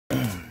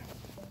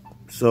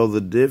So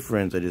the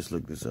difference, I just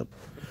looked this up,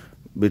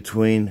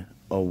 between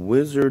a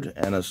wizard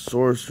and a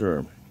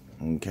sorcerer,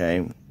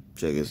 okay?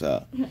 Check this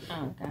out.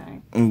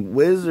 Okay. A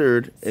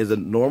wizard is a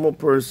normal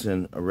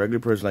person, a regular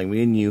person like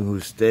me and you, who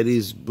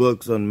studies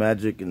books on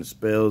magic and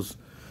spells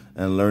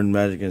and learn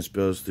magic and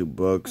spells through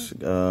books,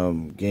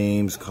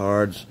 games,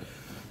 cards,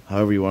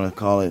 however you want to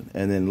call it,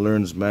 and then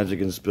learns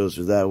magic and spells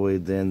through that way.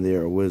 Then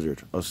they're a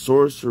wizard. A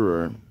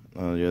sorcerer,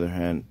 on the other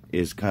hand,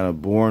 is kind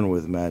of born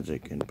with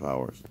magic and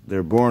powers.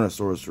 They're born a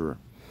sorcerer.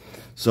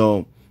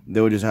 So they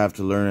would just have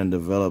to learn and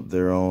develop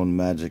their own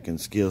magic and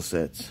skill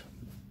sets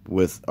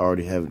with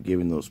already having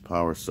given those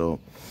powers. So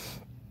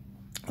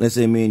let's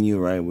say me and you,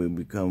 right, we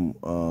become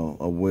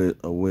a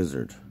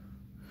wizard.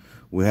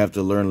 We have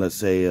to learn, let's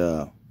say,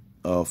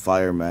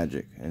 fire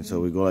magic. And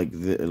so we go like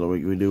this,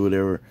 we do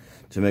whatever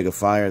to make a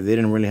fire. They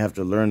didn't really have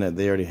to learn that.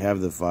 They already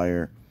have the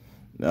fire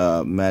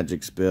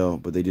magic spell,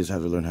 but they just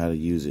have to learn how to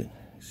use it.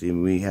 See,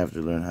 we have to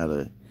learn how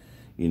to,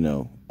 you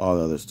know, all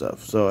the other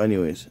stuff. So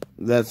anyways,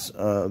 that's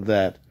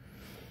that.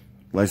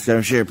 Like,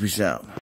 share, peace out.